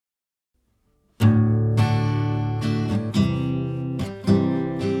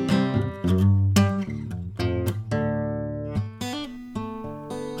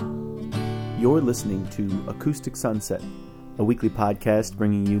You're listening to Acoustic Sunset, a weekly podcast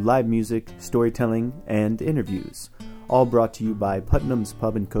bringing you live music, storytelling, and interviews, all brought to you by Putnam's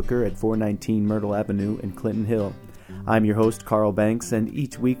Pub and Cooker at 419 Myrtle Avenue in Clinton Hill. I'm your host, Carl Banks, and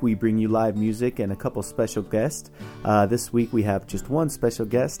each week we bring you live music and a couple special guests. This week we have just one special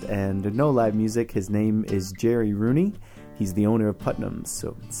guest and no live music. His name is Jerry Rooney. He's the owner of Putnam's,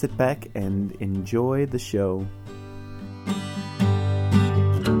 so sit back and enjoy the show.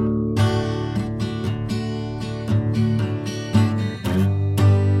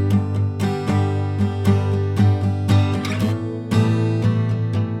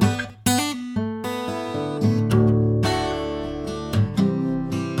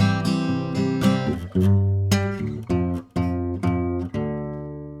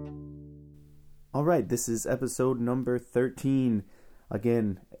 This is episode number 13.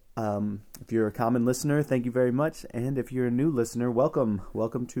 Again, if you're a common listener, thank you very much. And if you're a new listener, welcome.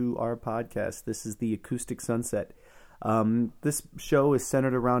 Welcome to our podcast. This is the Acoustic Sunset. This show is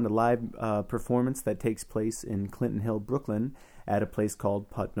centered around a live performance that takes place in Clinton Hill, Brooklyn, at a place called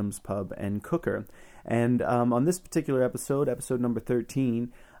Putnam's Pub and Cooker. And on this particular episode number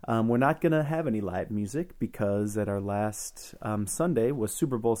 13, we're not going to have any live music because at our last Sunday was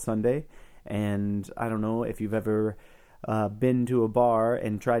Super Bowl Sunday. And I don't know if you've ever been to a bar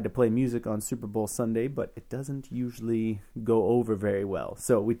and tried to play music on Super Bowl Sunday, but it doesn't usually go over very well.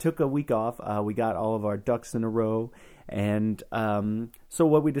 So we took a week off. We got all of our ducks in a row. And so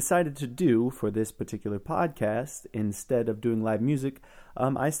what we decided to do for this particular podcast, instead of doing live music,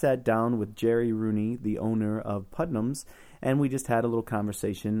 I sat down with Jerry Rooney, the owner of Putnam's, and we just had a little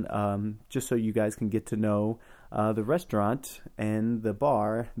conversation just so you guys can get to know the restaurant and the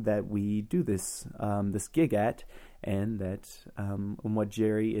bar that we do this gig at, and what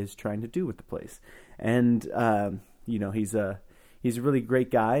Jerry is trying to do with the place. And he's a really great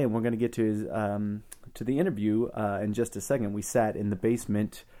guy, and we're going to get to his to the interview in just a second. We sat in the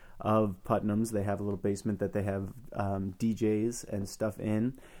basement of Putnam's. They have a little basement that they have DJs and stuff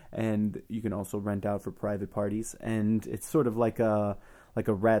in, and you can also rent out for private parties. And it's sort of like a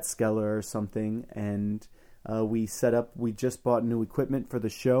Rathskeller or something. And we set up. We just bought new equipment for the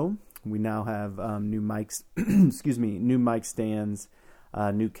show. We now have new mics. New mic stands,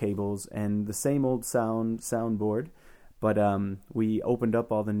 new cables, and the same old soundboard. But we opened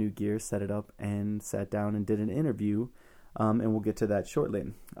up all the new gear, set it up, and sat down and did an interview. And we'll get to that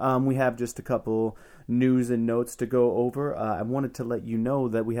shortly. We have just a couple news and notes to go over. I wanted to let you know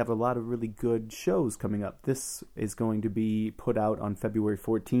that we have a lot of really good shows coming up. This is going to be put out on February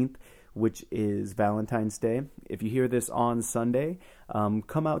 14th, which is Valentine's Day. If you hear this on Sunday,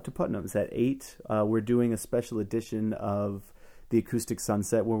 come out to Putnam's at 8. We're doing a special edition of the Acoustic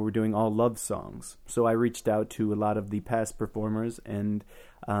Sunset where we're doing all love songs. So I reached out to a lot of the past performers and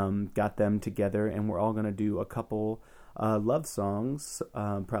got them together, and we're all going to do a couple love songs,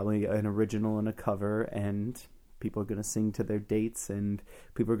 probably an original and a cover, and people are going to sing to their dates, and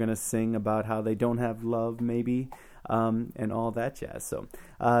people are going to sing about how they don't have love, maybe, and all that jazz. So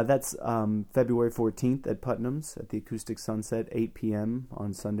that's February 14th at Putnam's at the Acoustic Sunset, 8 p.m.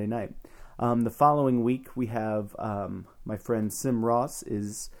 on Sunday night. The following week, we have my friend Sim Ross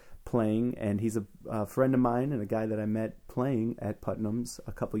is playing, and he's a friend of mine and a guy that I met playing at Putnam's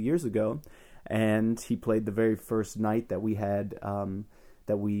a couple years ago. And he played the very first night that we had when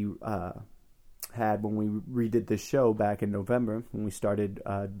we redid this show back in November when we started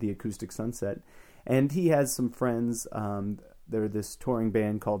the Acoustic Sunset. And he has some friends. They're this touring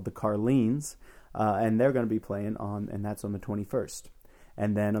band called the Carlines, and they're going to be playing and that's on the 21st.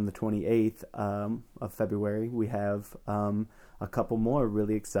 And then on the 28th of February, we have a couple more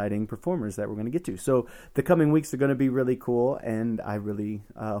really exciting performers that we're going to get to. So the coming weeks are going to be really cool, and I really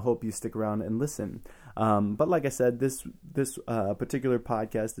hope you stick around and listen. But like I said, this particular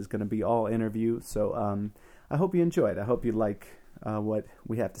podcast is going to be all interview, so I hope you enjoy it. I hope you like what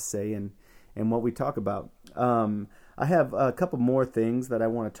we have to say and what we talk about. I have a couple more things that I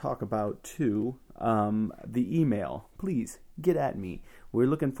want to talk about too. The email, please get at me. We're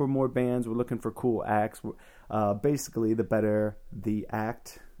looking for more bands. We're looking for cool acts. Basically, the better the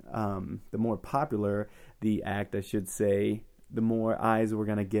act, the more popular the act, I should say, the more eyes we're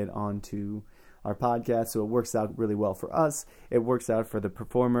going to get onto our podcast. So it works out really well for us. It works out for the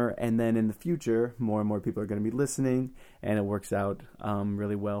performer. And then in the future, more and more people are going to be listening. And it works out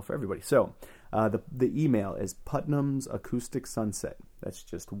really well for everybody. So the email is Putnam's Acoustic Sunset. That's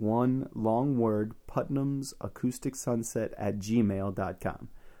just one long word, Putnam's Acoustic Sunset @gmail.com.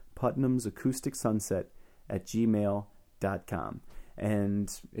 Putnam's Acoustic Sunset @gmail.com.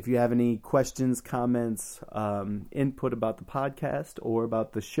 And if you have any questions, comments, input about the podcast or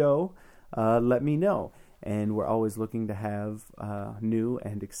about the show, let me know. And we're always looking to have new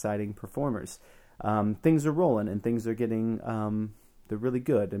and exciting performers. Things are rolling and things are getting they're really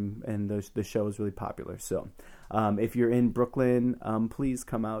good, and the show is really popular. So if you're in Brooklyn, please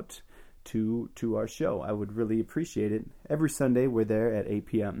come out to our show. I would really appreciate it. Every Sunday we're there at 8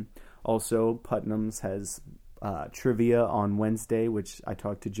 p.m. Also, Putnam's has trivia on Wednesday, which I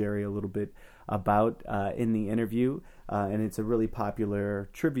talked to Jerry a little bit about in the interview, and it's a really popular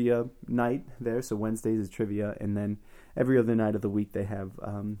trivia night there. So Wednesdays is trivia, and then every other night of the week they have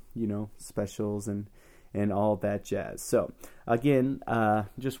specials and all that jazz. So again,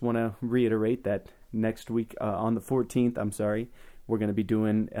 just want to reiterate that next week on the 14th, we're going to be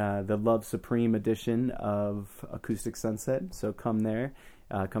doing the Love Supreme edition of Acoustic Sunset. So come there.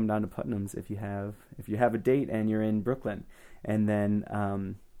 Come down to Putnam's if you have a date and you're in Brooklyn, and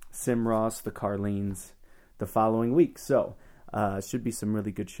then Sim Ross, the Carlines, the following week. So should be some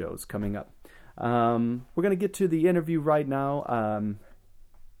really good shows coming up. We're gonna get to the interview right now.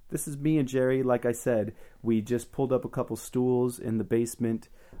 This is me and Jerry. Like I said, we just pulled up a couple stools in the basement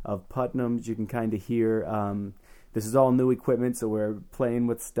of Putnam's. You can kind of hear. This is all new equipment, so we're playing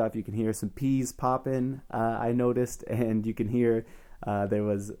with stuff. You can hear some peas popping. I noticed, and you can hear. There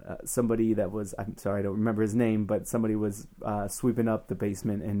was somebody that was, I'm sorry, I don't remember his name, but somebody was sweeping up the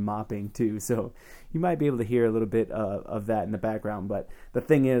basement and mopping too. So you might be able to hear a little bit of that in the background. But the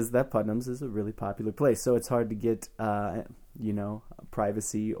thing is that Putnam's is a really popular place, so it's hard to get,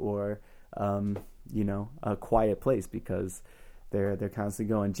 privacy or, a quiet place because they're constantly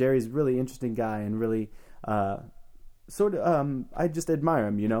going. Jerry's a really interesting guy and really I just admire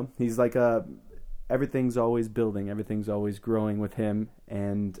him. He's like everything's always building, everything's always growing with him,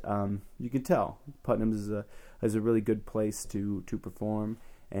 and you can tell Putnam's is a really good place to perform.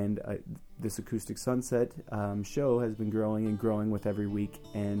 And this Acoustic Sunset show has been growing and growing with every week,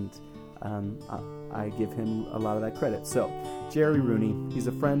 and I give him a lot of that credit. So, Jerry Rooney, he's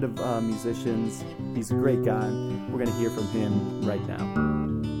a friend of musicians. He's a great guy. We're going to hear from him right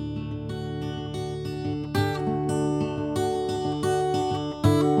now.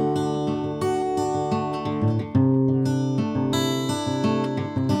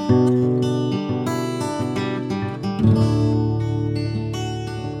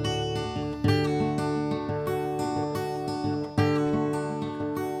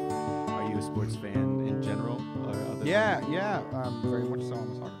 Very much so.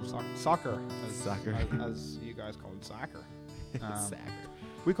 I'm soccer, as you guys call it, soccer. Soccer.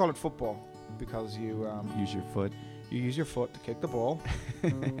 We call it football because you use your foot. You use your foot to kick the ball.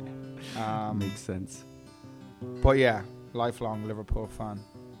 Makes sense. But yeah, lifelong Liverpool fan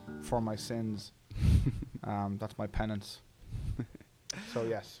for my sins. That's my penance. So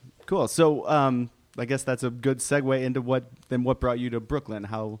yes. Cool. So I guess that's a good segue into what brought you to Brooklyn.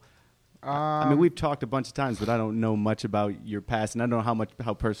 How? We've talked a bunch of times, but I don't know much about your past, and I don't know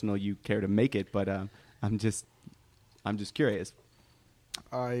how personal you care to make it. But I'm just curious.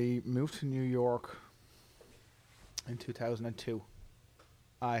 I moved to New York in 2002.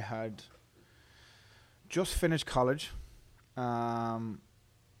 I had just finished college. I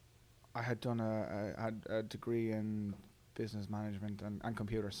had done a degree in business management and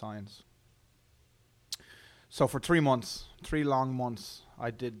computer science. So for 3 months, 3 long months,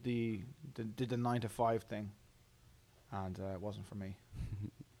 I did the 9-to-5 thing, and it wasn't for me.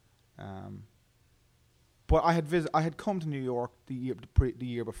 But I had come to New York the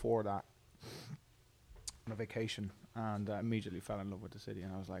year before that on a vacation, and immediately fell in love with the city.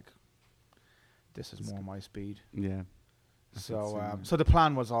 And I was like, "This is more my speed." Yeah. So the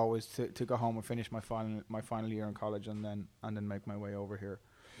plan was always to go home and finish my final year in college, and then make my way over here.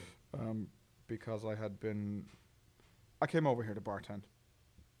 Because I came over here to bartend.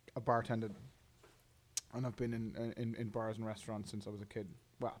 I bartended, and I've been in bars and restaurants since I was a kid.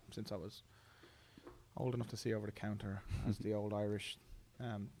 Well, since I was old enough to see over the counter, as the old Irish.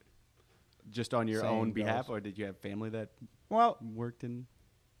 Just on your own behalf, or did you have family that worked in?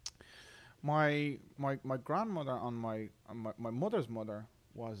 My grandmother on my mother's mother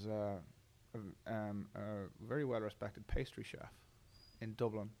was a very well respected pastry chef in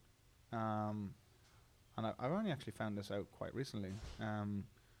Dublin. And I've only actually found this out quite recently.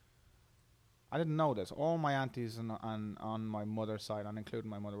 I didn't know this. All my aunties on my mother's side, and including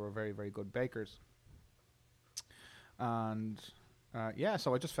my mother, were very, very good bakers. And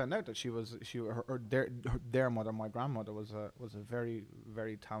so I just found out that their mother, my grandmother, was a very,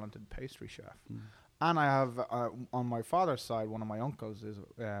 very talented pastry chef. Mm. And I have on my father's side, one of my uncles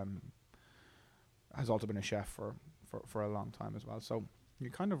has also been a chef for a long time as well. So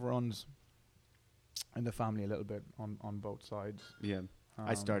it kind of runs in the family a little bit on both sides. Yeah.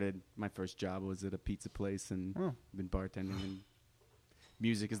 I started, my first job was at a pizza place and Oh. been bartending, and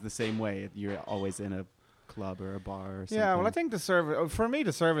music is the same way. You're always in a club or a bar or something. Yeah, well, I think the service, for me,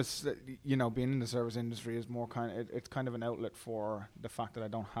 the service, being in the service industry is more it's kind of an outlet for the fact that I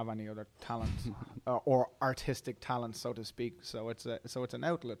don't have any other talent or artistic talent, so to speak. So it's an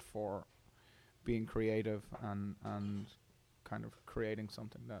outlet for being creative and kind of creating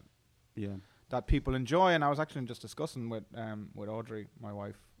something that people enjoy. And I was actually just discussing with Audrey, my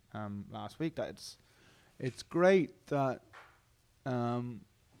wife, last week, that it's great that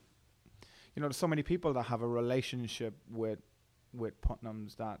there's so many people that have a relationship with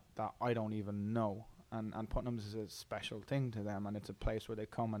Putnam's that I don't even know, and Putnam's is a special thing to them, and it's a place where they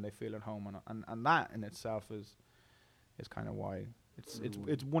come and they feel at home, and that in itself is kind of why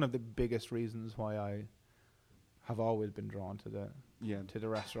it's one of the biggest reasons why I have always been drawn to the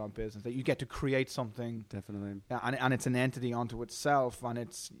restaurant business, that you get to create something. Definitely. And it's an entity unto itself, and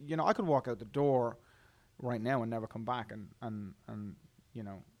it's, I could walk out the door right now and never come back, and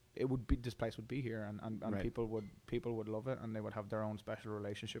it would be, this place would be here, and Right. people would love it, and they would have their own special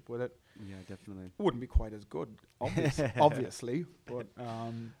relationship with it. Yeah, definitely. It wouldn't be quite as good, obviously, but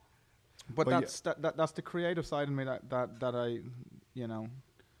that's the creative side of me that I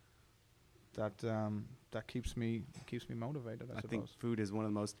that keeps me motivated. I suppose. think food is one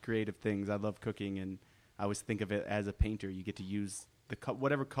of the most creative things. I love cooking, and I always think of it as a painter. You get to use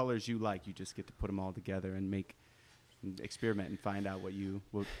whatever colors you like. You just get to put them all together and experiment and find out what you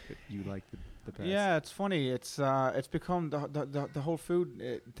like the best. Yeah, it's funny. It's become the whole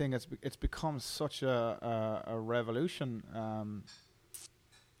food thing. It's become such a revolution.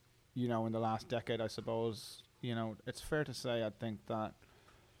 In the last decade, I suppose. It's fair to say, I think that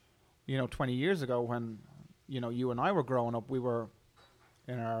 20 years ago, when you and I were growing up, we were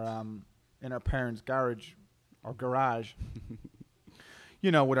in our parents' garage or garage.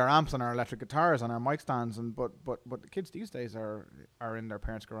 With our amps and our electric guitars and our mic stands, but the kids these days are in their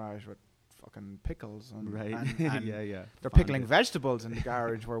parents' garage with fucking pickles and Right. and Yeah. they're pickling vegetables in the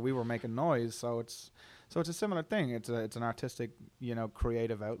garage where we were making noise. So it's a similar thing. It's an artistic,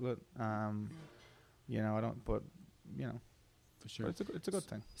 creative outlet. I don't, but For sure. but it's a good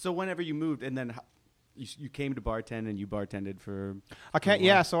thing. So whenever you moved, and then you came to bartend, and you bartended for.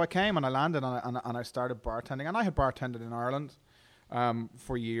 So I came and I landed and I started bartending, and I had bartended in Ireland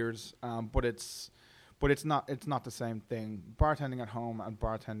for years, but it's not the same thing. Bartending at home and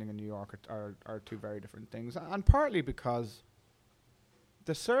bartending in New York are two very different things, and partly because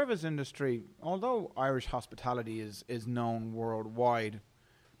the service industry, although Irish hospitality is known worldwide,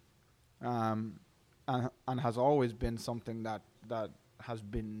 and has always been something that has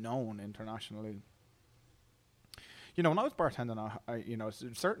been known internationally. When I was bartending, I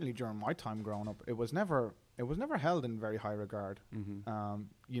certainly during my time growing up, it was never held in very high regard.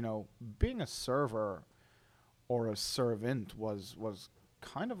 Mm-hmm. Being a server or a servant was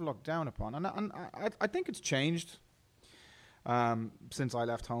kind of looked down upon, and I think it's changed since I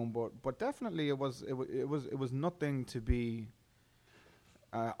left home, but definitely it was nothing to be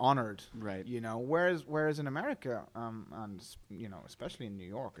honored, Right. Whereas in America, and especially in New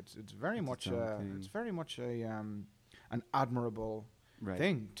York, it's very much an admirable Right.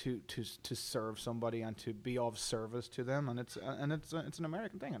 thing to serve somebody and to be of service to them, and it's an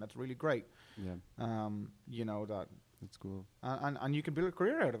American thing, and it's really great. Yeah. That That's cool. and you can build a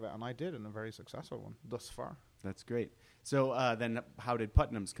career out of it, and I did, and a very successful one thus far. That's great. So then, how did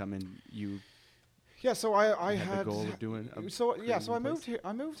Putnam's come in? You So I had had the goal of doing. So I place? moved here.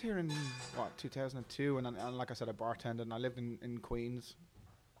 I moved here in 2002, and like I said, I bartended, and I lived in Queens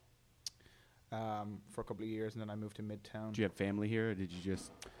for a couple of years, and then I moved to Midtown. Did you have family here, or did you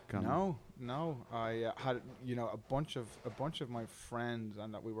just come? No. I had a bunch of my friends,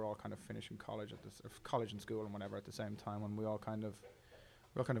 and that we were all kind of finishing college college and school and whatever at the same time, and we all kind of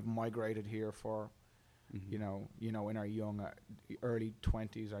migrated here for. Mm-hmm. In our young, early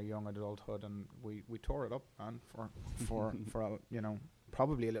 20s, our young adulthood, and we tore it up, man, for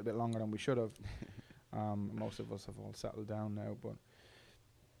probably a little bit longer than we should have. Most of us have all settled down now, but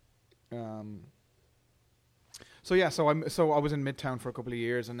so I was in Midtown for a couple of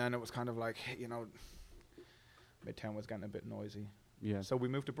years, and then it was kind of like Midtown was getting a bit noisy. Yeah. So we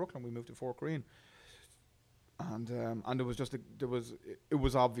moved to Brooklyn. We moved to Fort Greene, and it was just it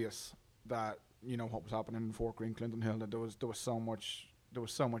was obvious that. What was happening in Fort Greene, Clinton Hill, that there was so much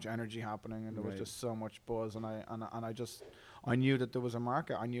energy happening, and there was just so much buzz, and I knew that there was a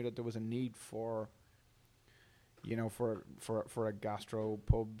market. I knew that there was a need for for a gastro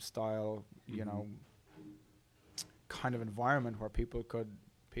pub style, kind of environment where people could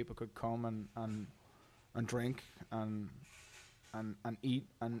come and drink and and eat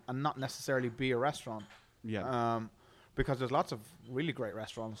and not necessarily be a restaurant. Yeah. Because there's lots of really great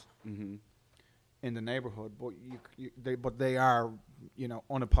restaurants Mm-hmm. in the neighborhood, but they are,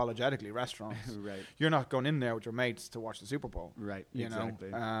 unapologetically restaurants. Right. You're not going in there with your mates to watch the Super Bowl, Right. you Exactly.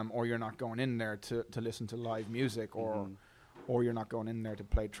 know, or you're not going in there to listen to live music, or Mhm. or you're not going in there to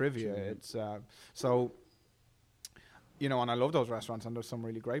play trivia. Trivia. It's so, and I love those restaurants, and there's some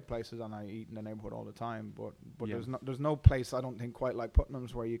really great places, and I eat in the neighborhood all the time. But Yeah. there's no place I don't think quite like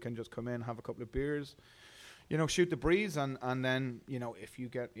Putnam's where you can just come in, have a couple of beers, shoot the breeze, and then if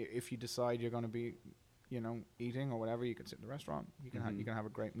you decide you're going to be eating or whatever, you can sit in the restaurant. You can you can have a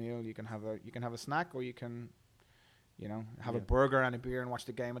great meal. You can have a snack, or you can have a Yeah. burger and a beer and watch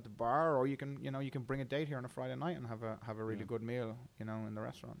the game at the bar, or you can bring a date here on a Friday night and have a really Yeah. good meal in the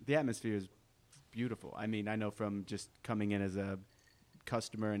restaurant. The atmosphere is beautiful. I mean, I know from just coming in as a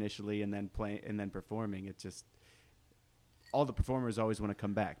customer initially and then performing, it just all the performers always want to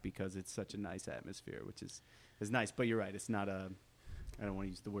come back because it's such a nice atmosphere, which is nice. But you're right, it's not I don't want to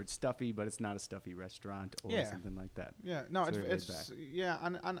use the word stuffy, but it's not a stuffy restaurant or Yeah. something like that. Yeah, no, It's very it's laid back. yeah,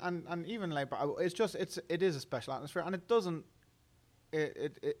 and even like, but it's just it is a special atmosphere, and it doesn't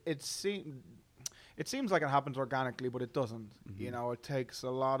it seems like it happens organically, but it doesn't. Mhm. It takes a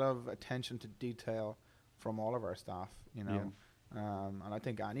lot of attention to detail from all of our staff. And I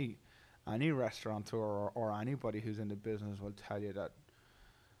think any restaurateur or anybody who's in the business will tell you that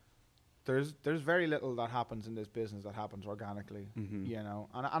there's very little that happens in this business that happens organically. Mhm.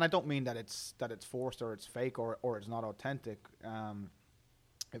 And I don't mean that it's forced or it's fake or it's not authentic.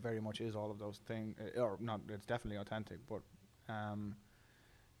 It very much is all of those things, or not. It's definitely authentic, but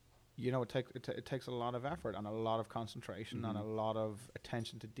it takes a lot of effort and a lot of concentration and a Mhm. lot of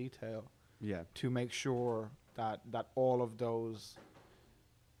attention to detail Yeah. to make sure that all of those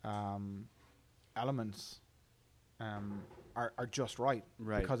elements are just right.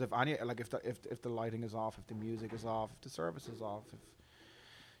 Right. Because if the lighting is off, if the music is off, if the service is off, if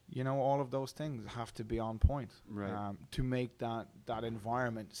all of those things have to be on point, Right. to make that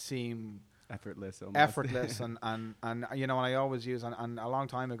environment seem Effortless. Almost. effortless. and I always use and a long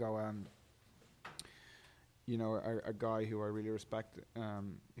time ago, a guy who I really respect,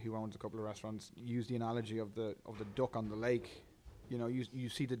 who owns a couple of restaurants, used the analogy of the duck on the lake. You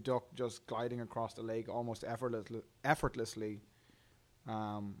see the duck just gliding across the lake almost effortlessly.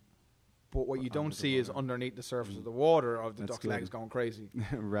 But what you Under don't the see is water. underneath the surface Mm. of the water of the That's duck's good. legs going crazy.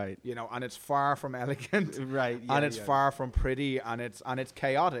 Right. And it's far from elegant, Right. and it's far from pretty, and it's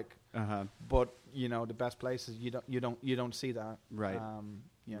chaotic. Uh huh. But the best places you don't see that. Right.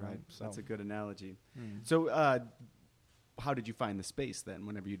 Right. So that's a good analogy. Mm. So, how did you find the space then?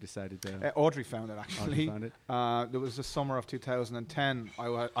 Whenever you decided to Audrey found it Audrey actually. found it? There was the summer of 2010.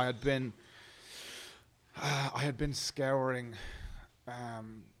 I had been scouring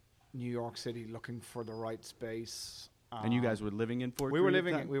New York City looking for the right space. And you guys were living in Fort we Greene were at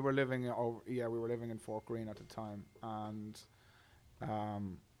the living time? we were living in Fort Greene at the time, and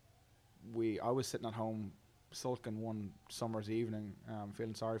I was sitting at home sulking one summer's evening,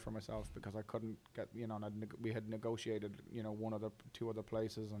 feeling sorry for myself because I couldn't get and we had negotiated two other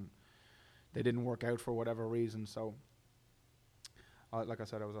places, and they didn't work out for whatever reason. So like I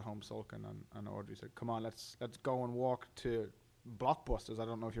said, I was at home sulking, and Audrey said, "Come on, let's go and walk to Blockbusters." I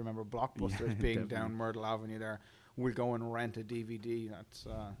don't know if you remember Blockbusters Yeah, being definitely. down Myrtle Avenue there. We'll go and rent a DVD. That's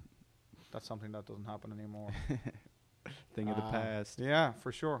something that doesn't happen anymore. Thing of the past. Yeah,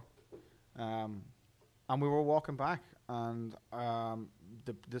 for sure. And we were walking back, and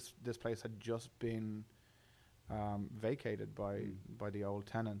this place had just been vacated by the old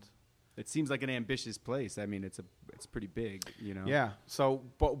tenant. It seems like an ambitious place. I mean, it's pretty big, Yeah. So,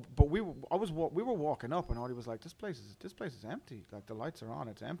 but we were walking up, and Audie was like, "This place is empty. Like the lights are on,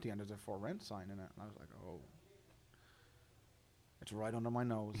 it's empty, and there's a for rent sign in it." And I was like, "Oh, it's right under my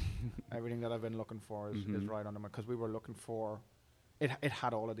nose. Everything that I've been looking for is Mhm. right under my." Because we were looking for, it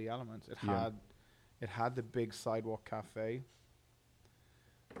had all of the elements. Yeah. It had the big sidewalk cafe.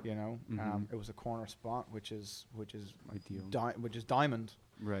 Mhm. It was a corner spot, which is Ideal. which is diamond.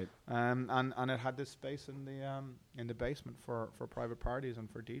 Right. And it had this space in the basement for private parties and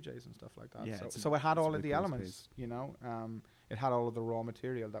for DJs and stuff like that. Yeah, So it had all a of the really cool elements, space. It had all of the raw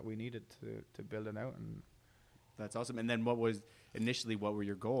material that we needed to build it out. And That's awesome. And then what were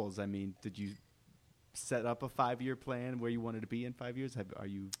your goals? I mean, did you set up a 5-year plan where you wanted to be in 5 years? Are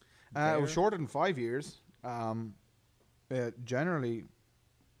you it there? was shorter than 5 years. Generally,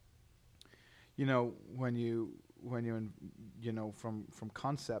 when you from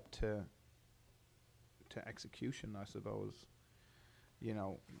concept to execution, I suppose,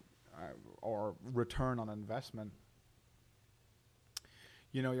 or return on investment,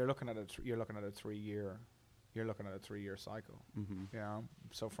 you're looking at you're looking at a 3-year cycle. Mm-hmm. You know,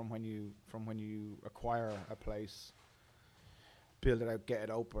 so from when you acquire a place, build it out, get it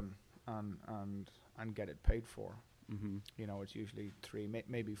open, and get it paid for. Mm-hmm. You know, it's usually 3,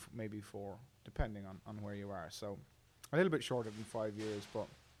 maybe 4, depending on where you are. So a little bit shorter than 5 years, but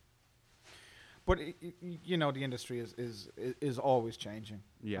you know, the industry is always changing.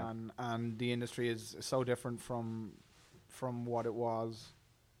 Yeah. And the industry is so different from what it was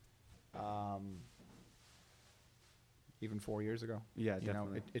even 4 years ago. Yeah, You know,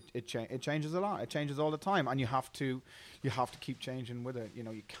 definitely. it changes a lot. It changes all the time, and you have to keep changing with it. You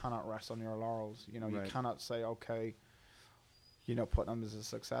know, you cannot rest on your laurels. You know, Right. you cannot say, okay, you know, Putnam's is a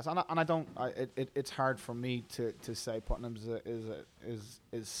success, and it's hard for me to say Putnam's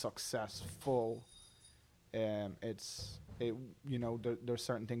is successful. You know, there's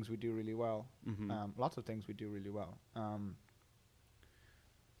certain things we do really well. Mm-hmm. Lots of things we do really well.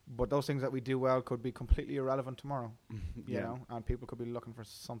 But those things that we do well could be completely irrelevant tomorrow. You know, and people could be looking for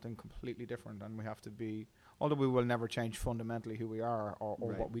something completely different, and we have to be, although we will never change fundamentally who we are or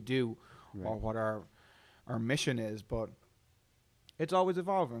Right. what we do or Right. what our mission is, but it's always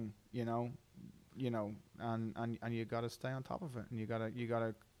evolving, you know, and you got to stay on top of it, and you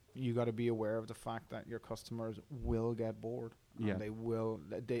got to be aware of the fact that your customers will get bored. Yeah.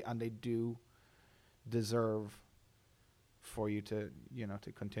 And they do deserve for you to, you know,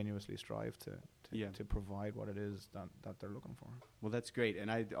 to continuously strive to provide what it is that they're looking for. Well, that's great, and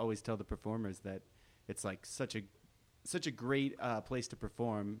I always tell the performers that it's like such a great place to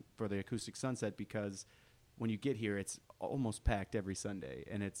perform for the Acoustic Sunset, because when you get here, it's almost packed every Sunday,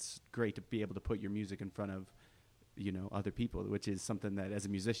 and it's great to be able to put your music in front of, you know, other people, which is something that as a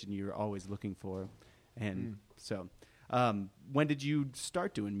musician you're always looking for. And so, when did you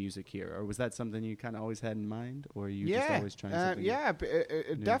start doing music here, or was that something you kind of always had in mind, or you just always trying something?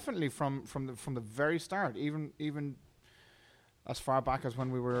 It definitely from the very start, even as far back as when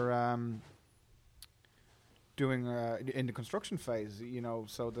we were doing in the construction phase, you know.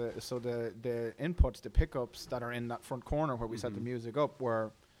 So the inputs, the pickups that are in that front corner where we set the music up,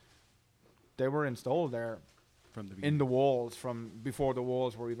 they were installed there From the in the walls from before the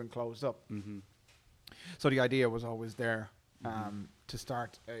walls were even closed up. Mm-hmm. So the idea was always there to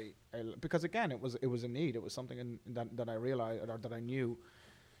start because again it was a need. It was something that I realized or that I knew,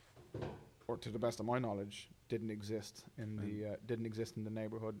 or to the best of my knowledge, didn't exist in the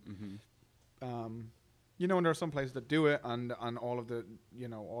neighborhood. Mm-hmm. You know, and there are some places that do it, and all of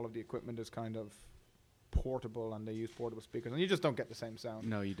the equipment is kind of portable, and they use portable speakers, and you just don't get the same sound.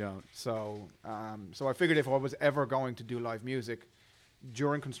 No, you don't. So I figured if I was ever going to do live music,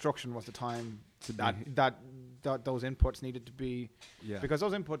 during construction was the time that those inputs needed to be, because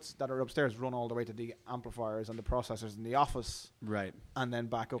those inputs that are upstairs run all the way to the amplifiers and the processors in the office, Right. and then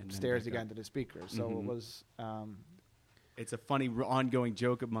back then upstairs back again up. to the speakers. So it was. It's a funny ongoing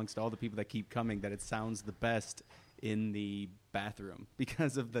joke amongst all the people that keep coming that it sounds the best in the bathroom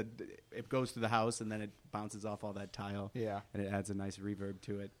because of it goes through the house and then it bounces off all that tile. Yeah. And it adds a nice reverb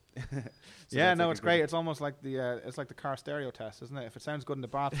to it. It's great. It's almost like the car stereo test, isn't it? If it sounds good in the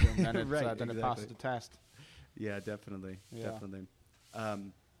bathroom, then it Right, then it passes the test. Yeah, definitely. Yeah. Definitely.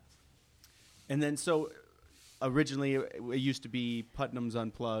 And then so originally it used to be Putnam's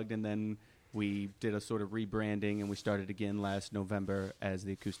Unplugged, and then we did a sort of rebranding, and we started again last November as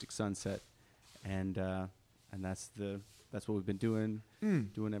the Acoustic Sunset, and that's what we've been doing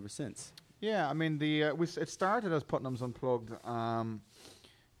ever since. Yeah, I mean it started as Putnam's Unplugged,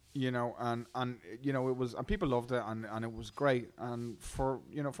 you know, and you know it was, and people loved it, and it was great, and for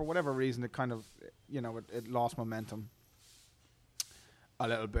whatever reason it kind of, you know, it lost momentum a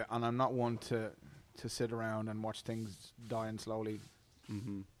little bit, and I'm not one to sit around and watch things dying slowly.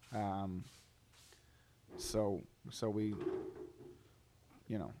 Mm-hmm. So we,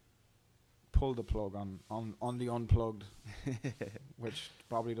 you know, pulled the plug on the Unplugged, which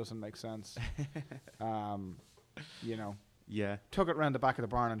probably doesn't make sense. You know, Yeah. took it around the back of the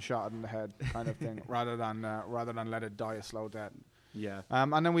barn and shot it in the head, kind of thing, rather than let it die a slow death. Yeah.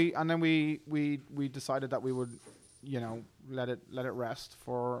 And then we decided that we would, you know, let it rest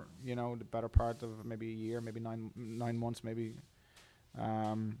for, you know, the better part of maybe a year, maybe 9 months, maybe.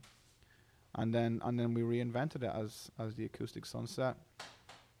 And then we reinvented it as the Acoustic Sunset.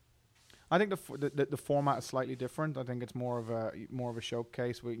 I think the format is slightly different. I think it's more of a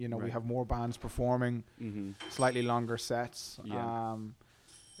showcase. We have more bands performing, slightly longer sets. Yeah.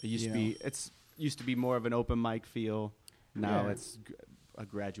 It used to be more of an open mic feel. Now it's a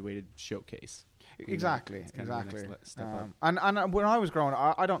graduated showcase. Exactly. It's kind of the next step up. And when I was growing,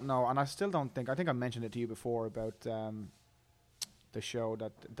 I don't know, and I still don't think. I think I mentioned it to you before about the show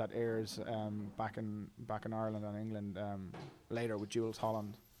that airs back in Ireland and England later with Jools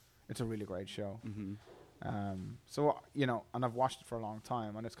Holland. It's a really great show. So and I've watched it for a long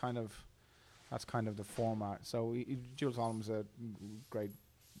time, and that's kind of the format. So Jools Holland was a great,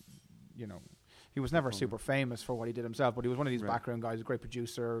 he was never super famous for what he did himself, but he was one of these background guys, a great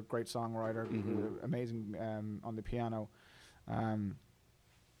producer, great songwriter, amazing on the piano.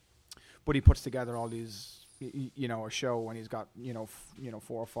 But he puts together all these, a show when he's got 4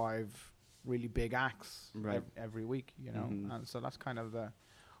 or 5 really big acts every week, and so that's kind of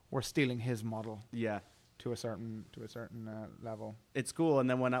we're stealing his model. Yeah. To a certain level. It's cool. And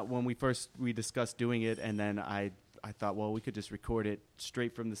then when we discussed doing it, and then I thought, well, we could just record it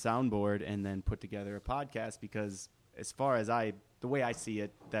straight from the soundboard and then put together a podcast, because as far as the way I see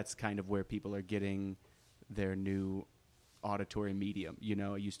it, that's kind of where people are getting their new auditory medium.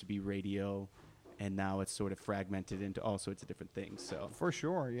 It used to be radio, and now it's sort of fragmented into all sorts of different things. So for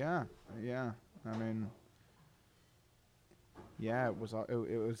sure, yeah. I mean, yeah, it was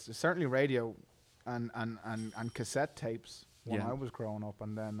certainly radio and cassette tapes when I was growing up,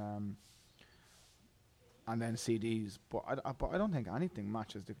 and then CDs. But I don't think anything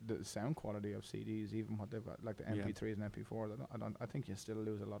matches the sound quality of CDs, even what they've got, like the MP3s and MP4s. I think you still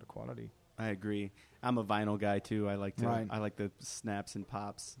lose a lot of quality. I agree. I'm a vinyl guy too. I like the snaps and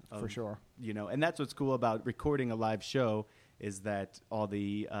pops for sure. And that's what's cool about recording a live show, is that all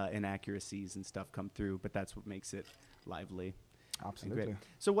the inaccuracies and stuff come through, but that's what makes it lively. Absolutely. Great.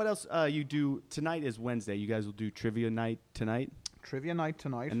 So what else you do? Tonight is Wednesday. You guys will do trivia night tonight. Trivia night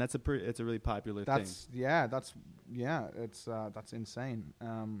tonight, and it's a really popular thing. That's insane.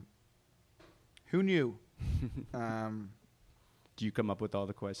 Who knew? Do you come up with all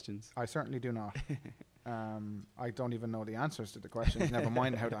the questions? I certainly do not. I don't even know the answers to the questions. Never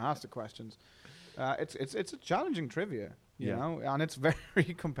mind how to ask the questions. It's a challenging trivia, you know, and it's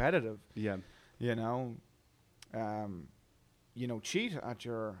very competitive. Yeah. Cheat at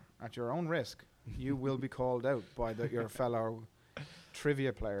your own risk. You will be called out by your fellow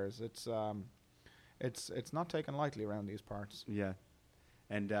trivia players. It's not taken lightly around these parts. Yeah,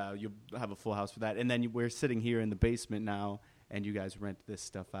 and you'll have a full house for that. And then we're sitting here in the basement now, and you guys rent this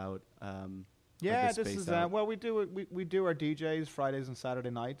stuff out. This is we do it. We do our DJs Fridays and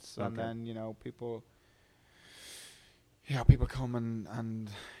Saturday nights, and then people come and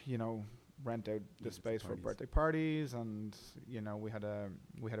rent out the space for birthday parties, and we had a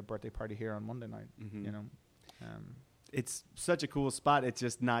birthday party here on Monday night. It's such a cool spot. It's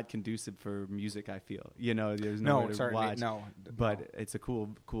just not conducive for music, I feel. There's no to watch. But it's a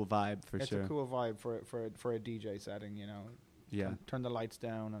cool vibe for sure. It's a cool vibe for a DJ setting. Yeah. Turn the lights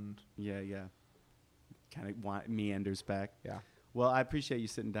down and kind of meanders back. Yeah. Well, I appreciate you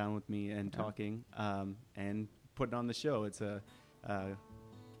sitting down with me and talking and putting on the show. It's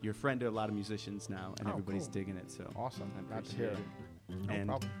you're a friend to a lot of musicians now, and everybody's digging it. So awesome! Glad to hear it. No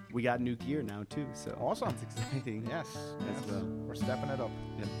problem. We got new gear now too, so awesome! That's exciting. Yes. Well. We're stepping it up.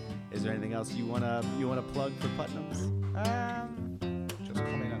 Yeah. Is there anything else you wanna plug for Putnam's? Just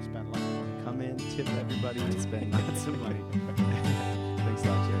come in and spend lots of money. Come in, tip everybody, and spend lots of money. Thanks a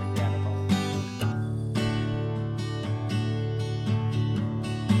lot, Jerry. Yeah, no problem.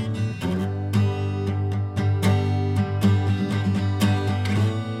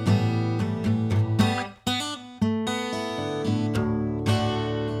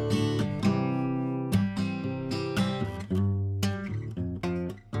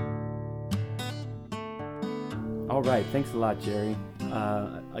 All right, thanks a lot, Jerry.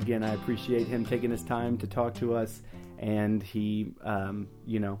 Again, I appreciate him taking his time to talk to us, and he,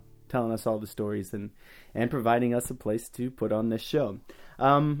 telling us all the stories and providing us a place to put on this show.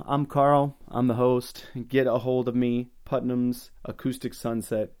 I'm Carl. I'm the host. Get a hold of me, Putnam's Acoustic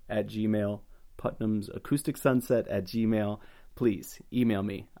Sunset at Gmail. Putnam's Acoustic Sunset at Gmail. Please email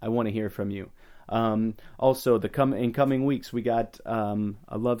me. I want to hear from you. Also, in coming weeks, we got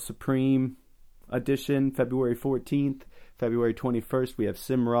a Love Supreme edition, February 14th. February 21st, we have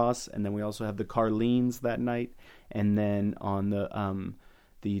Sim Ross, and then we also have the Carleens that night. And then on the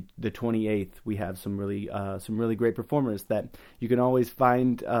 28th, we have some really great performers that you can always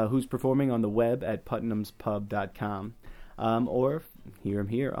find who's performing on the web at putnamspub.com, or hear them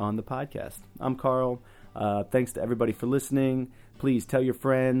here on the podcast. I'm Carl. Thanks to everybody for listening. Please tell your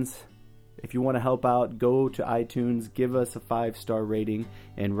friends. If you want to help out, go to iTunes, give us a 5-star rating,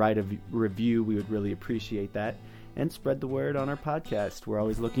 and write a review. We would really appreciate that. And spread the word on our podcast. We're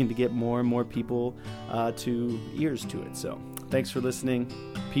always looking to get more and more people to ears to it. So thanks for listening.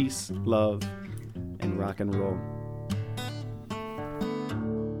 Peace, love, and rock and roll.